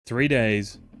3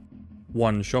 days,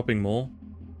 1 shopping mall,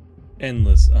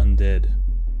 endless undead.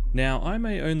 Now, I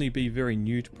may only be very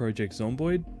new to Project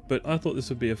Zomboid, but I thought this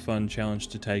would be a fun challenge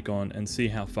to take on and see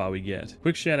how far we get.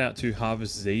 Quick shout out to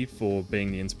Harvest Z for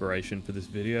being the inspiration for this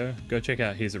video. Go check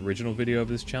out his original video of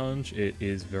this challenge, it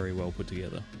is very well put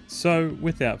together. So,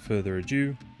 without further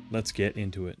ado, let's get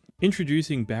into it.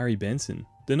 Introducing Barry Benson,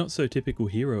 the not so typical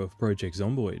hero of Project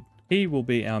Zomboid. He will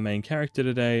be our main character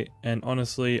today, and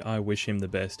honestly, I wish him the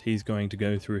best. He's going to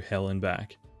go through hell and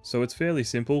back. So it's fairly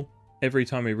simple. Every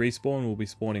time we respawn, we'll be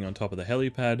spawning on top of the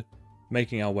helipad,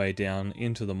 making our way down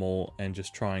into the mall and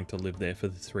just trying to live there for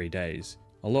the 3 days.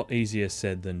 A lot easier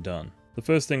said than done. The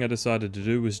first thing I decided to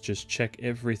do was just check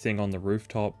everything on the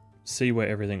rooftop, see where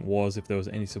everything was, if there was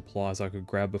any supplies I could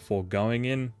grab before going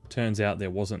in. Turns out there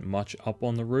wasn't much up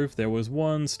on the roof. There was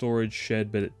one storage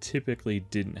shed, but it typically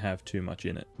didn't have too much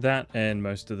in it. That, and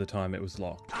most of the time it was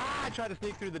locked. I tried to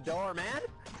sneak through the door, man.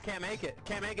 Can't make it.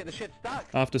 Can't make it. The shit's stuck.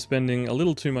 After spending a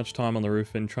little too much time on the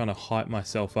roof and trying to hype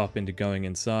myself up into going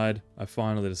inside, I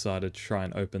finally decided to try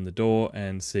and open the door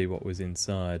and see what was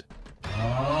inside.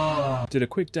 Did a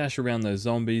quick dash around those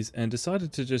zombies and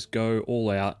decided to just go all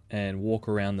out and walk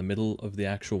around the middle of the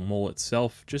actual mall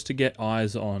itself just to get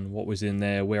eyes on what was in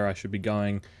there, where I should be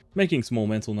going, making small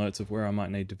mental notes of where I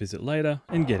might need to visit later,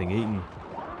 and getting eaten.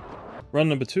 Run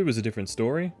number 2 was a different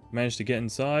story. Managed to get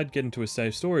inside, get into a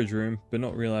safe storage room, but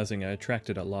not realizing I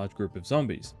attracted a large group of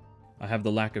zombies. I have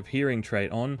the lack of hearing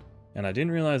trait on, and I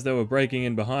didn't realize they were breaking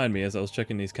in behind me as I was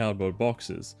checking these cardboard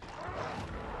boxes.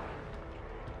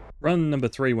 Run number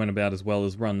 3 went about as well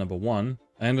as run number 1.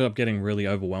 I ended up getting really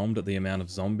overwhelmed at the amount of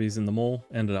zombies in the mall,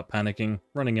 ended up panicking,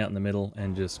 running out in the middle,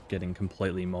 and just getting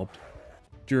completely mobbed.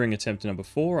 During attempt number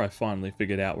 4, I finally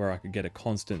figured out where I could get a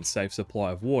constant safe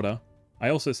supply of water. I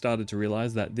also started to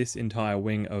realize that this entire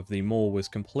wing of the mall was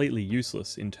completely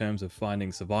useless in terms of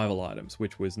finding survival items,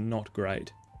 which was not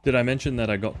great. Did I mention that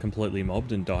I got completely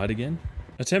mobbed and died again?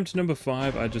 Attempt number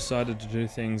 5, I decided to do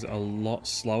things a lot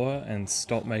slower and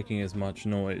stop making as much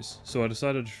noise, so I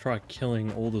decided to try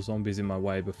killing all the zombies in my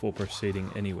way before proceeding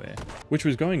anywhere. Which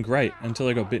was going great until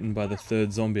I got bitten by the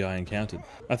 3rd zombie I encountered.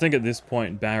 I think at this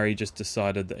point Barry just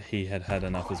decided that he had had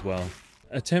enough as well.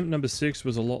 Attempt number 6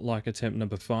 was a lot like attempt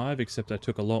number 5, except I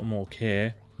took a lot more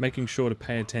care, making sure to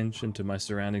pay attention to my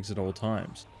surroundings at all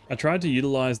times. I tried to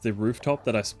utilize the rooftop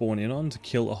that I spawned in on to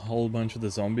kill a whole bunch of the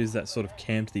zombies that sort of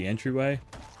camped the entryway.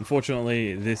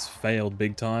 Unfortunately, this failed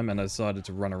big time and I decided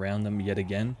to run around them yet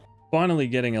again. Finally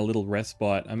getting a little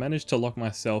respite, I managed to lock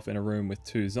myself in a room with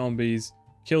 2 zombies,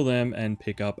 kill them and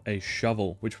pick up a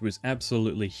shovel, which was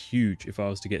absolutely huge if I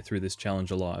was to get through this challenge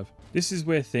alive. This is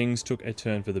where things took a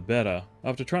turn for the better.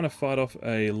 After trying to fight off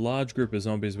a large group of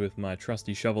zombies with my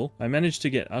trusty shovel, I managed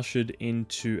to get ushered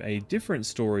into a different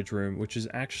storage room, which is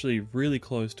actually really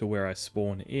close to where I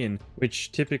spawned in,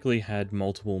 which typically had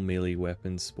multiple melee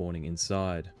weapons spawning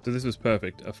inside. So this was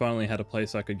perfect. I finally had a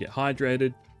place I could get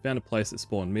hydrated, found a place that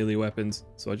spawned melee weapons,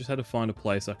 so I just had to find a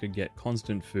place I could get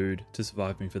constant food to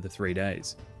survive me for the 3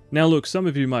 days. Now look, some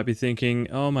of you might be thinking,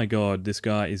 oh my god, this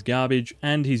guy is garbage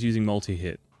and he's using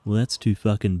multi-hit. Well, that's too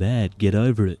fucking bad. Get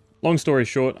over it. Long story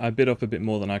short, I bit off a bit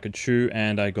more than I could chew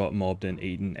and I got mobbed and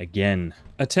eaten again.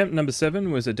 Attempt number 7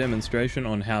 was a demonstration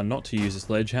on how not to use a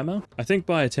sledgehammer. I think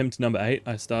by attempt number 8,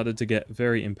 I started to get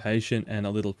very impatient and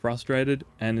a little frustrated,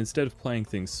 and instead of playing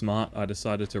things smart, I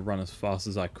decided to run as fast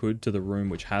as I could to the room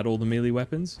which had all the melee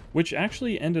weapons, which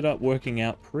actually ended up working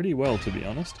out pretty well, to be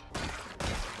honest.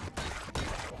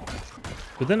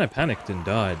 But then I panicked and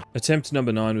died. Attempt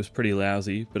number 9 was pretty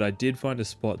lousy, but I did find a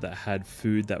spot that had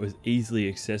food that was easily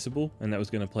accessible, and that was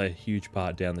going to play a huge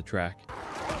part down the track.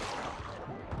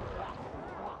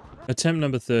 Attempt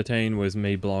number 13 was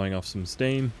me blowing off some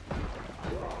steam.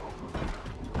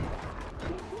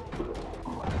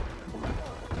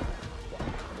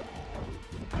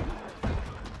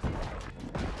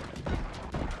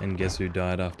 And guess who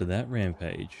died after that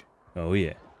rampage? Oh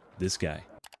yeah, this guy.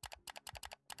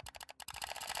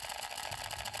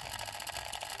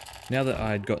 Now that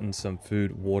I had gotten some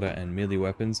food, water and melee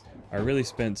weapons, I really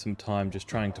spent some time just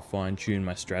trying to fine-tune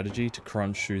my strategy to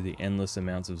crunch through the endless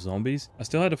amounts of zombies. I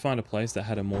still had to find a place that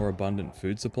had a more abundant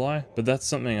food supply, but that's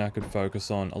something I could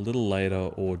focus on a little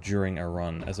later or during a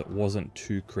run, as it wasn't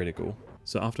too critical.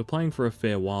 So after playing for a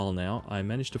fair while now, I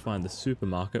managed to find the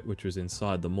supermarket, which was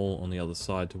inside the mall on the other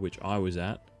side to which I was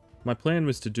at. My plan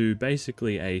was to do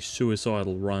basically a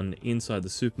suicidal run inside the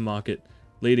supermarket,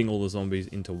 leading all the zombies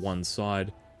into one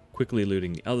side, quickly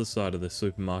looting the other side of the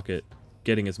supermarket,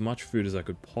 getting as much food as I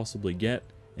could possibly get,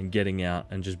 and getting out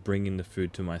and just bringing the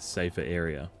food to my safer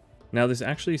area. Now this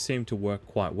actually seemed to work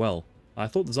quite well. I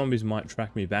thought the zombies might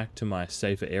track me back to my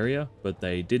safer area, but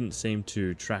they didn't seem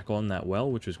to track on that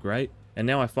well, which was great. And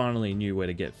now I finally knew where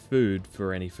to get food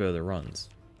for any further runs.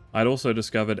 I'd also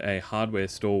discovered a hardware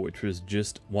store which was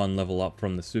just one level up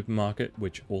from the supermarket,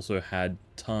 which also had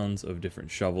tons of different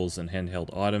shovels and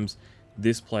handheld items.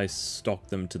 This place stocked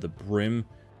them to the brim,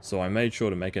 so I made sure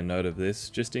to make a note of this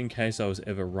just in case I was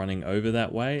ever running over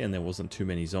that way and there wasn't too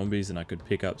many zombies and I could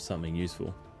pick up something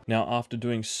useful. Now, after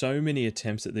doing so many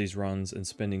attempts at these runs and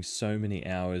spending so many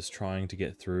hours trying to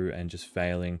get through and just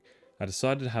failing, I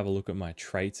decided to have a look at my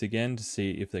traits again to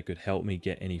see if they could help me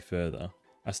get any further.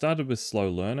 I started with slow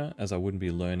learner, as I wouldn't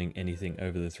be learning anything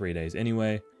over the 3 days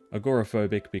anyway.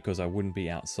 Agoraphobic, because I wouldn't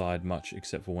be outside much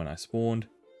except for when I spawned.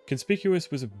 Conspicuous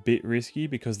was a bit risky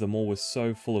because the mall was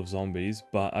so full of zombies,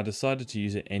 but I decided to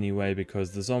use it anyway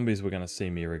because the zombies were going to see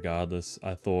me regardless.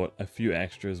 I thought a few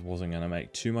extras wasn't going to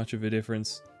make too much of a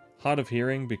difference. Hard of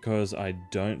hearing because I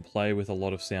don't play with a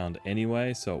lot of sound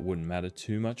anyway, so it wouldn't matter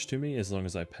too much to me as long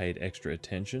as I paid extra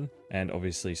attention. And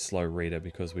obviously slow reader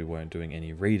because we weren't doing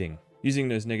any reading. Using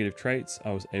those negative traits,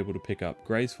 I was able to pick up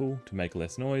graceful to make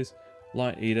less noise,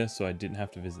 light eater so I didn't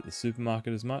have to visit the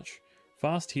supermarket as much,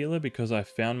 fast healer because I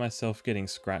found myself getting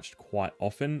scratched quite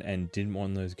often and didn't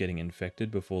want those getting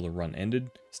infected before the run ended,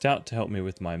 stout to help me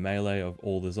with my melee of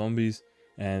all the zombies,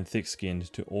 and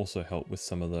thick-skinned to also help with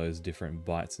some of those different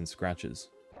bites and scratches.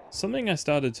 Something I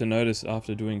started to notice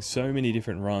after doing so many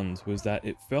different runs was that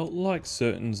it felt like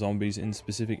certain zombies in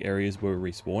specific areas were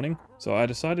respawning, so I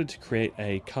decided to create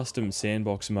a custom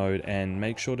sandbox mode and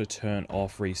make sure to turn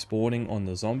off respawning on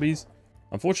the zombies.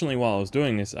 Unfortunately, while I was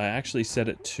doing this, I actually set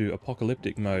it to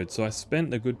apocalyptic mode, so I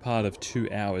spent a good part of 2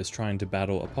 hours trying to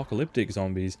battle apocalyptic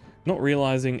zombies, not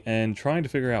realizing and trying to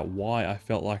figure out why I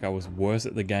felt like I was worse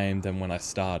at the game than when I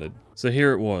started. So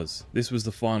here it was. This was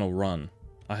the final run.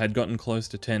 I had gotten close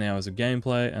to 10 hours of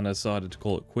gameplay and I decided to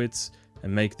call it quits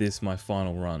and make this my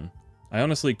final run. I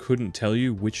honestly couldn't tell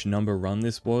you which number run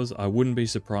this was. I wouldn't be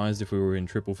surprised if we were in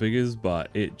triple figures, but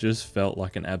it just felt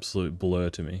like an absolute blur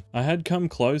to me. I had come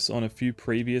close on a few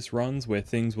previous runs where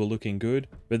things were looking good,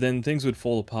 but then things would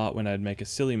fall apart when I'd make a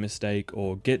silly mistake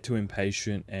or get too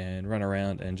impatient and run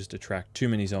around and just attract too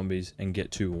many zombies and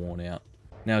get too worn out.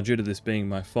 Now, due to this being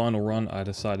my final run, I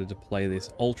decided to play this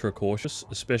ultra cautious,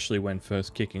 especially when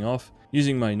first kicking off,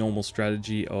 using my normal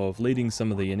strategy of leading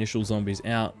some of the initial zombies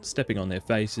out, stepping on their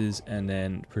faces, and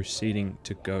then proceeding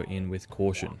to go in with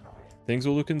caution. Things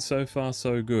were looking so far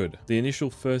so good. The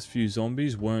initial first few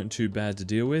zombies weren't too bad to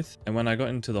deal with, and when I got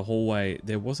into the hallway,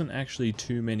 there wasn't actually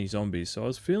too many zombies, so I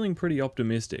was feeling pretty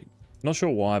optimistic. Not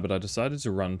sure why, but I decided to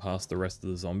run past the rest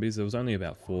of the zombies. There was only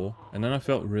about 4, and then I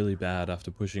felt really bad after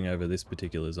pushing over this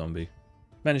particular zombie.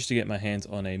 Managed to get my hands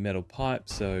on a metal pipe,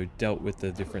 so dealt with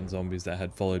the different zombies that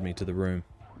had followed me to the room.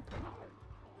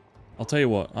 I'll tell you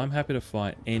what, I'm happy to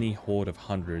fight any horde of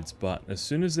hundreds, but as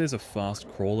soon as there's a fast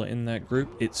crawler in that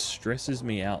group, it stresses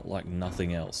me out like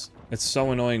nothing else. It's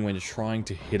so annoying when you're trying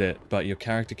to hit it, but your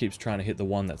character keeps trying to hit the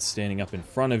one that's standing up in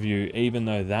front of you, even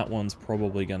though that one's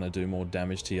probably going to do more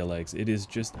damage to your legs. It is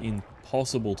just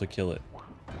impossible to kill it.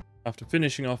 After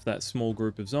finishing off that small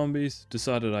group of zombies,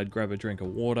 decided I'd grab a drink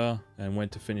of water and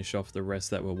went to finish off the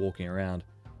rest that were walking around.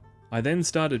 I then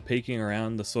started peeking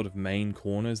around the sort of main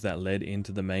corners that led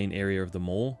into the main area of the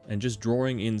mall and just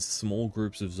drawing in small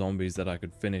groups of zombies that I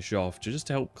could finish off just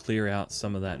to help clear out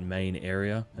some of that main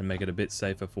area and make it a bit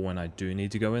safer for when I do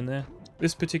need to go in there.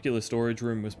 This particular storage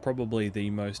room was probably the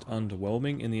most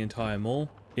underwhelming in the entire mall.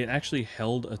 It actually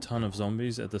held a ton of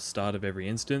zombies at the start of every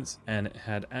instance and it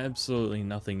had absolutely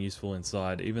nothing useful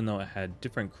inside, even though it had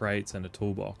different crates and a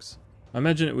toolbox. I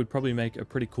imagine it would probably make a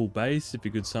pretty cool base if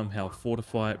you could somehow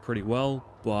fortify it pretty well,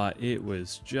 but it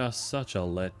was just such a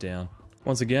letdown.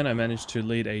 Once again, I managed to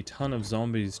lead a ton of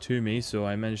zombies to me, so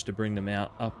I managed to bring them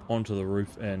out up onto the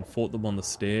roof and fought them on the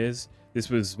stairs. This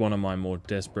was one of my more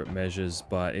desperate measures,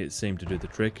 but it seemed to do the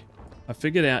trick. I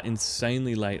figured out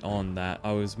insanely late on that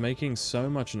I was making so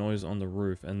much noise on the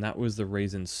roof, and that was the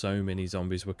reason so many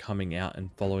zombies were coming out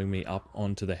and following me up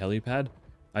onto the helipad.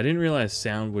 I didn't realize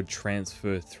sound would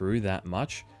transfer through that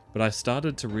much, but I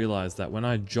started to realize that when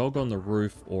I jog on the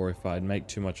roof or if I'd make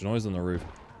too much noise on the roof,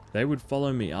 they would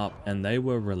follow me up and they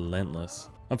were relentless.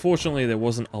 Unfortunately, there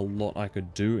wasn't a lot I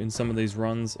could do in some of these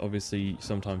runs. Obviously,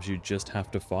 sometimes you just have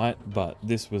to fight, but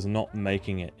this was not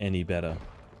making it any better.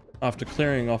 After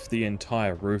clearing off the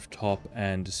entire rooftop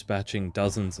and dispatching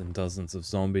dozens and dozens of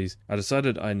zombies, I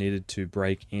decided I needed to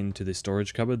break into the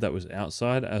storage cupboard that was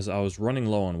outside as I was running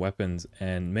low on weapons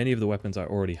and many of the weapons I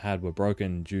already had were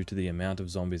broken due to the amount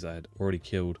of zombies I had already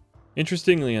killed.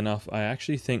 Interestingly enough, I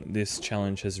actually think this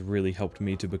challenge has really helped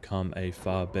me to become a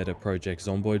far better Project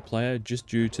Zomboid player just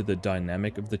due to the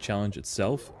dynamic of the challenge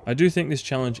itself. I do think this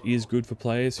challenge is good for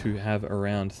players who have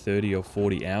around 30 or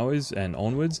 40 hours and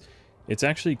onwards. It's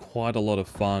actually quite a lot of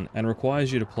fun and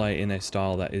requires you to play in a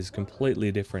style that is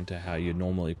completely different to how you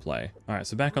normally play. Alright,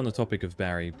 so back on the topic of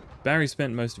Barry. Barry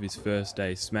spent most of his first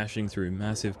day smashing through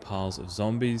massive piles of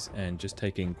zombies and just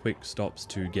taking quick stops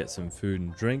to get some food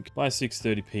and drink. By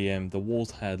 6:30 PM, the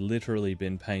walls had literally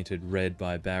been painted red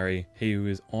by Barry. He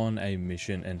was on a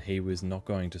mission and he was not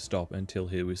going to stop until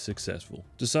he was successful.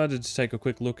 Decided to take a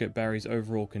quick look at Barry's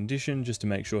overall condition just to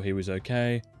make sure he was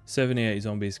okay. 78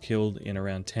 zombies killed in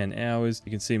around 10 hours.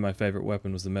 You can see my favorite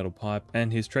weapon was the metal pipe,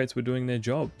 and his traits were doing their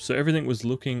job, so everything was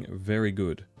looking very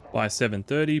good. By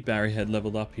 7:30, Barry had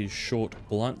leveled up his short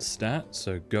blunt stat,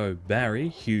 so go Barry,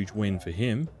 huge win for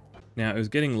him. Now, it was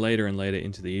getting later and later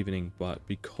into the evening, but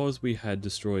because we had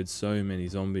destroyed so many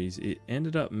zombies, it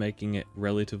ended up making it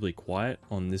relatively quiet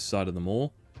on this side of the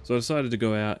mall. So I decided to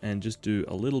go out and just do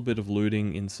a little bit of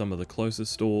looting in some of the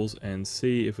closest stores and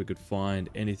see if we could find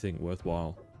anything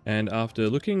worthwhile. And after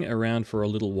looking around for a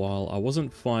little while, I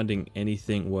wasn't finding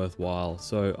anything worthwhile,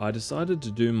 so I decided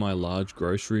to do my large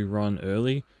grocery run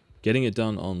early. Getting it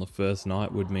done on the first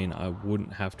night would mean I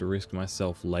wouldn't have to risk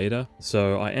myself later.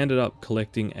 So I ended up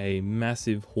collecting a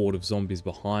massive horde of zombies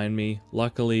behind me.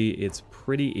 Luckily, it's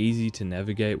pretty easy to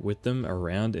navigate with them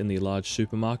around in the large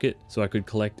supermarket, so I could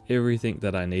collect everything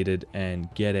that I needed and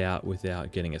get out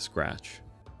without getting a scratch.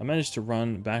 I managed to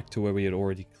run back to where we had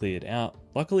already cleared out.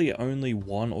 Luckily, only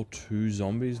 1 or 2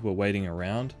 zombies were waiting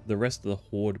around. The rest of the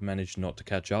horde managed not to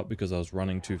catch up because I was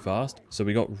running too fast, so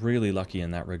we got really lucky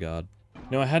in that regard.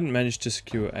 Now, I hadn't managed to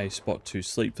secure a spot to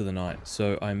sleep for the night,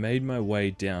 so I made my way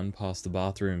down past the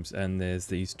bathrooms, and there's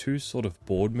these 2 sort of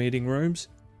board meeting rooms.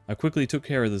 I quickly took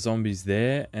care of the zombies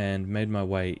there and made my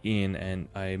way in, and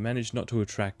I managed not to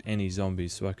attract any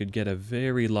zombies, so I could get a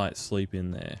very light sleep in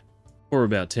there. For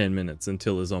about 10 minutes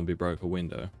until a zombie broke a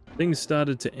window. Things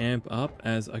started to amp up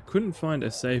as I couldn't find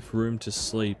a safe room to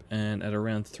sleep, and at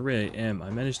around 3 AM I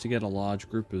managed to get a large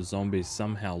group of zombies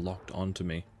somehow locked onto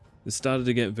me. This started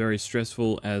to get very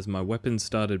stressful as my weapons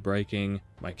started breaking,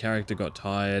 my character got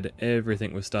tired,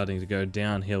 everything was starting to go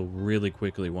downhill really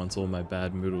quickly once all my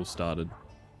bad moodles started.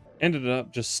 Ended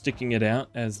up just sticking it out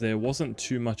as there wasn't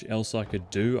too much else I could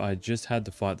do. I just had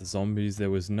to fight the zombies.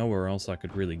 There was nowhere else I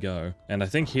could really go. And I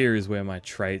think here is where my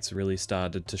traits really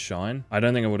started to shine. I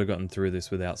don't think I would have gotten through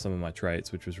this without some of my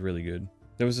traits, which was really good.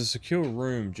 There was a secure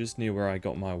room just near where I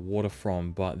got my water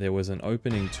from, but there was an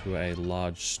opening to a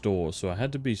large store, so I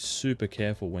had to be super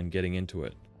careful when getting into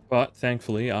it. But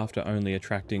thankfully, after only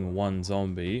attracting 1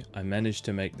 zombie, I managed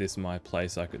to make this my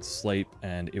place I could sleep,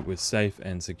 and it was safe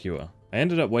and secure. I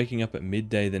ended up waking up at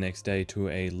midday the next day to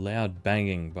a loud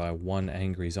banging by 1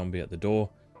 angry zombie at the door.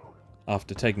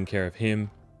 After taking care of him,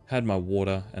 had my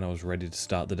water, and I was ready to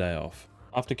start the day off.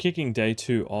 After kicking day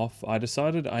 2 off, I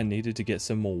decided I needed to get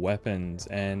some more weapons,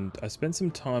 and I spent some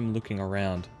time looking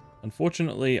around.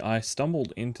 Unfortunately, I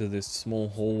stumbled into this small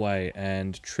hallway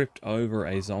and tripped over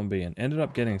a zombie and ended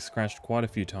up getting scratched quite a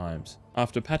few times.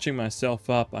 After patching myself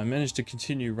up, I managed to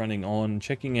continue running on,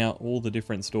 checking out all the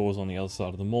different stores on the other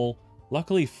side of the mall.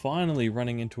 Luckily, finally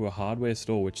running into a hardware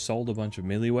store which sold a bunch of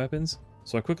melee weapons,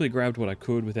 so I quickly grabbed what I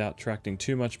could without attracting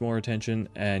too much more attention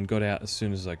and got out as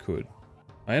soon as I could.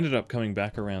 I ended up coming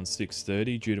back around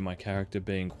 6:30 due to my character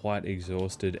being quite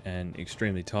exhausted and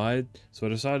extremely tired, so I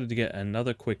decided to get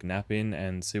another quick nap in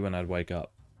and see when I'd wake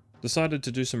up. Decided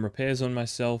to do some repairs on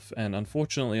myself, and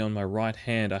unfortunately on my right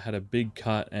hand I had a big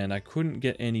cut and I couldn't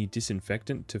get any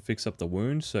disinfectant to fix up the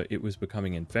wound, so it was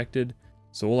becoming infected.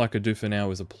 So all I could do for now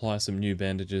was apply some new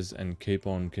bandages and keep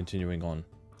on continuing on.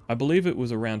 I believe it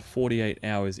was around 48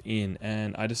 hours in,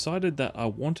 and I decided that I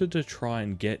wanted to try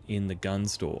and get in the gun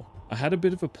store. I had a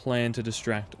bit of a plan to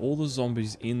distract all the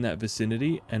zombies in that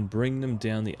vicinity and bring them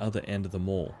down the other end of the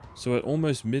mall. So at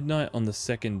almost midnight on the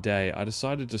second day, I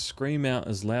decided to scream out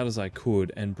as loud as I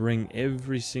could and bring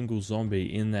every single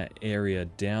zombie in that area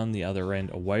down the other end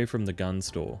away from the gun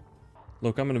store.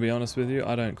 Look, I'm going to be honest with you,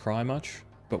 I don't cry much,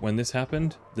 but when this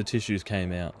happened, the tissues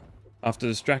came out. After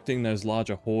distracting those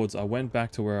larger hordes, I went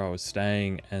back to where I was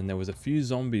staying and there was a few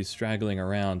zombies straggling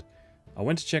around. I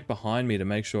went to check behind me to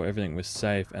make sure everything was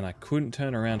safe, and I couldn't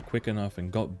turn around quick enough and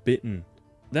got bitten.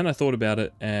 Then I thought about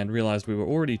it and realized we were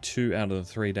already 2 out of the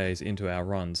 3 days into our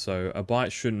run, so a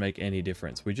bite shouldn't make any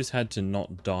difference. We just had to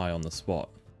not die on the spot.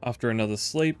 After another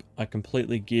sleep, I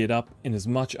completely geared up in as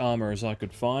much armor as I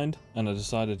could find, and I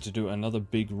decided to do another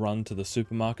big run to the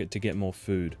supermarket to get more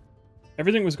food.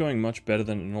 Everything was going much better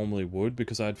than it normally would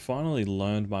because I had finally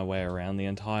learned my way around the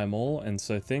entire mall, and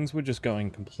so things were just going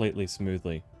completely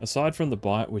smoothly. Aside from the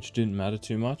bite, which didn't matter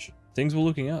too much, things were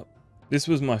looking up. This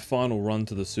was my final run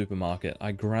to the supermarket.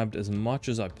 I grabbed as much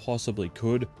as I possibly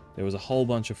could. There was a whole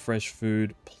bunch of fresh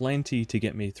food, plenty to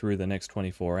get me through the next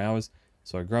 24 hours,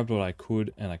 so I grabbed what I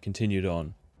could and I continued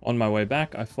on. On my way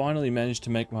back, I finally managed to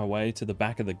make my way to the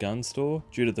back of the gun store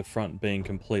due to the front being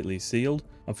completely sealed.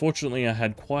 Unfortunately, I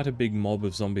had quite a big mob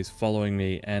of zombies following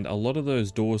me, and a lot of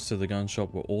those doors to the gun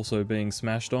shop were also being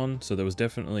smashed on, so there was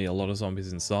definitely a lot of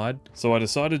zombies inside. So I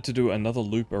decided to do another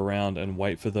loop around and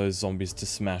wait for those zombies to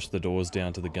smash the doors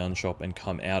down to the gun shop and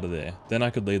come out of there. Then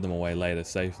I could lead them away later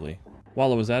safely.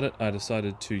 While I was at it, I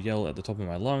decided to yell at the top of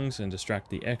my lungs and distract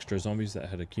the extra zombies that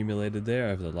had accumulated there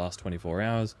over the last 24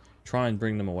 hours, try and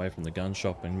bring them away from the gun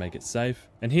shop and make it safe.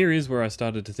 And here is where I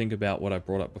started to think about what I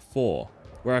brought up before,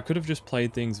 where I could have just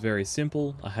played things very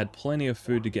simple. I had plenty of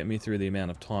food to get me through the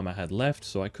amount of time I had left,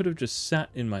 so I could have just sat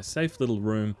in my safe little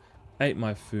room, ate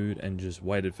my food, and just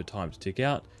waited for time to tick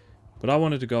out. But I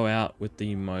wanted to go out with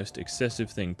the most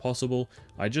excessive thing possible.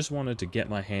 I just wanted to get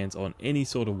my hands on any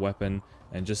sort of weapon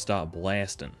and just start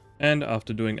blasting. And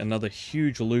after doing another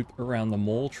huge loop around the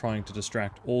mall trying to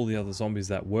distract all the other zombies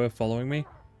that were following me,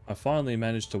 I finally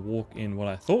managed to walk in what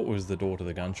I thought was the door to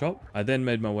the gun shop. I then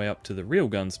made my way up to the real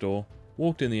gun store,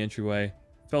 walked in the entryway,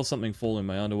 felt something fall in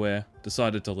my underwear,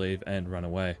 decided to leave and run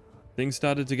away. Things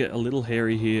started to get a little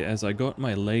hairy here as I got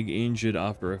my leg injured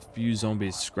after a few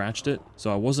zombies scratched it,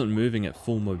 so I wasn't moving at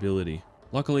full mobility.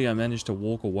 Luckily I managed to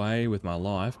walk away with my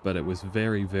life, but it was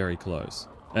very, very close.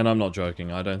 And I'm not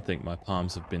joking, I don't think my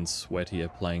palms have been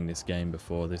sweatier playing this game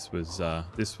before. This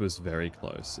was very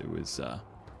close. It was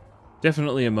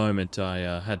definitely a moment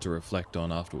I had to reflect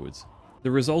on afterwards.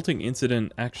 The resulting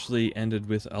incident actually ended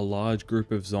with a large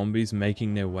group of zombies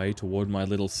making their way toward my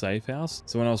little safe house.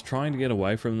 So when I was trying to get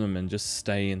away from them and just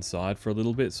stay inside for a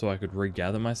little bit so I could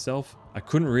regather myself, I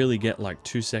couldn't really get like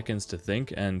 2 seconds to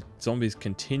think, and zombies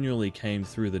continually came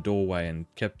through the doorway and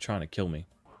kept trying to kill me.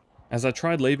 As I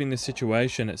tried leaving this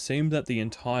situation, it seemed that the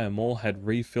entire mall had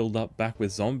refilled up back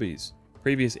with zombies.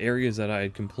 Previous areas that I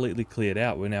had completely cleared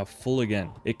out were now full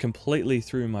again. It completely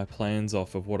threw my plans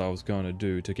off of what I was going to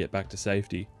do to get back to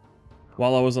safety.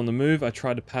 While I was on the move, I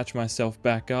tried to patch myself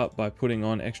back up by putting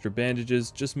on extra bandages,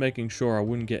 just making sure I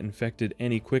wouldn't get infected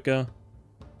any quicker.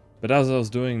 But as I was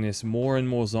doing this, more and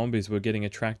more zombies were getting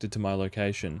attracted to my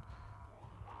location.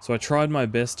 So I tried my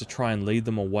best to try and lead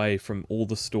them away from all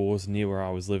the stores near where I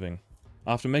was living.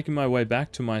 After making my way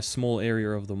back to my small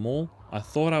area of the mall, I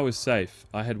thought I was safe.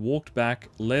 I had walked back,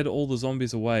 led all the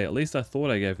zombies away, at least I thought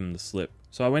I gave them the slip.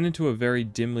 So I went into a very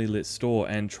dimly lit store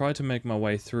and tried to make my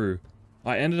way through.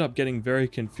 I ended up getting very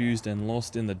confused and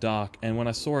lost in the dark, and when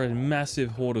I saw a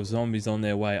massive horde of zombies on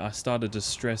their way, I started to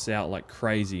stress out like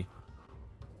crazy.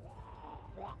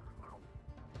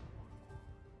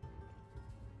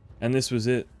 And this was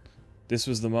it. This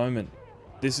was the moment.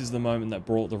 This is the moment that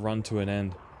brought the run to an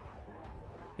end.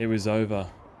 It was over.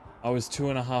 I was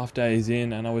 2.5 days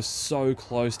in and I was so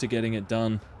close to getting it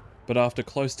done. But after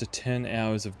close to 10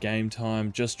 hours of game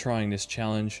time just trying this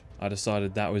challenge, I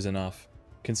decided that was enough.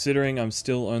 Considering I'm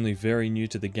still only very new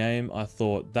to the game, I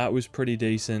thought that was pretty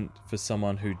decent for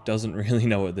someone who doesn't really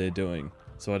know what they're doing.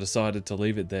 So I decided to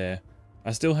leave it there.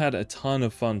 I still had a ton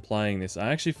of fun playing this. I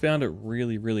actually found it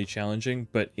really challenging,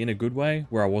 but in a good way,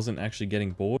 where I wasn't actually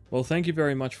getting bored. Well, thank you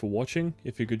very much for watching.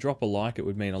 If you could drop a like, it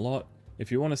would mean a lot.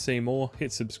 If you want to see more,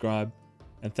 hit subscribe.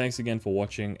 And thanks again for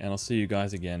watching, and I'll see you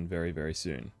guys again very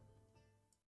soon.